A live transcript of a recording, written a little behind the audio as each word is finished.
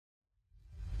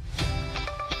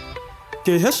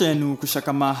Keheshenu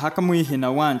kushakama hakamwihe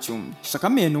na wanchu.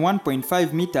 Shakamenu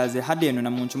 1.5 meters hadenu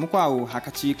na munchu mkwao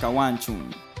hakachika wanchu.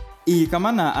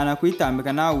 Ikamana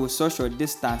anakuitambika nawo social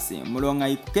distance mulonga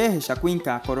ikukehesha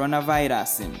kwinka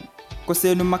coronavirus.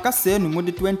 Kosenu makasenu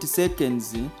mudi 20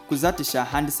 seconds kuzatisha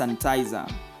hand sanitizer.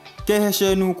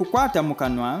 Keheshenu kukwata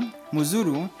mukanwa,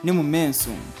 muzuru ni mumensu.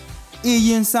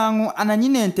 Iyi nsangu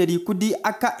ananyinenteri kudi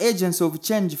aka Agents of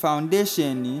Change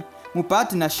Foundation mu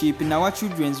partnership na wa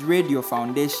Children's Radio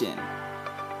Foundation.